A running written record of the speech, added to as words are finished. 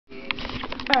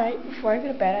Alright, before I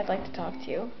go to bed, I'd like to talk to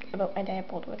you about my day at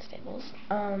Boulderwood Stables.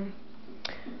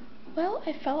 Well,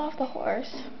 I fell off the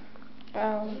horse.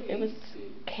 It was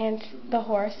the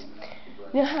horse.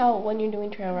 You know how when you're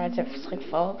doing trail rides, it's like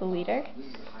follow the leader?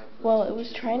 Well, it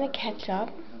was trying to catch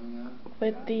up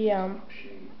with the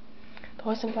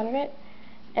horse in front of it,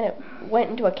 and it went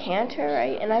into a canter,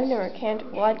 right? And I've never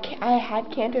cantered. Well, I had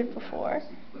cantered before,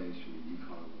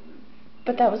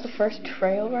 but that was the first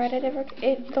trail ride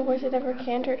the horse had ever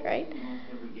cantered, right?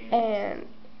 And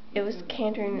it was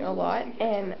cantering a lot,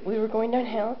 and we were going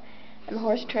downhill, and the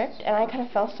horse tripped, and I kind of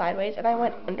fell sideways, and I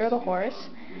went under the horse,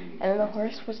 and then the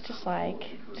horse was just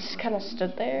kind of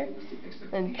stood there,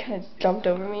 and kind of jumped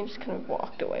over me, and just kind of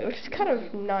walked away, which is kind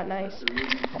of not nice.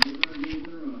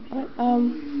 But,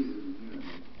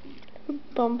 a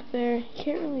bump there, you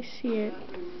can't really see it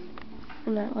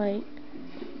in that light.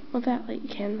 Well, that light you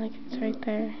can, like, it's right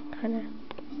there, kind of.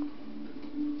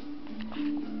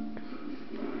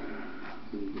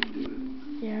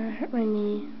 Yeah, I hurt my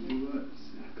knee.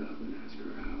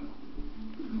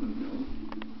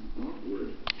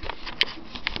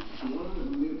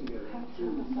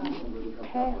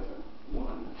 Okay.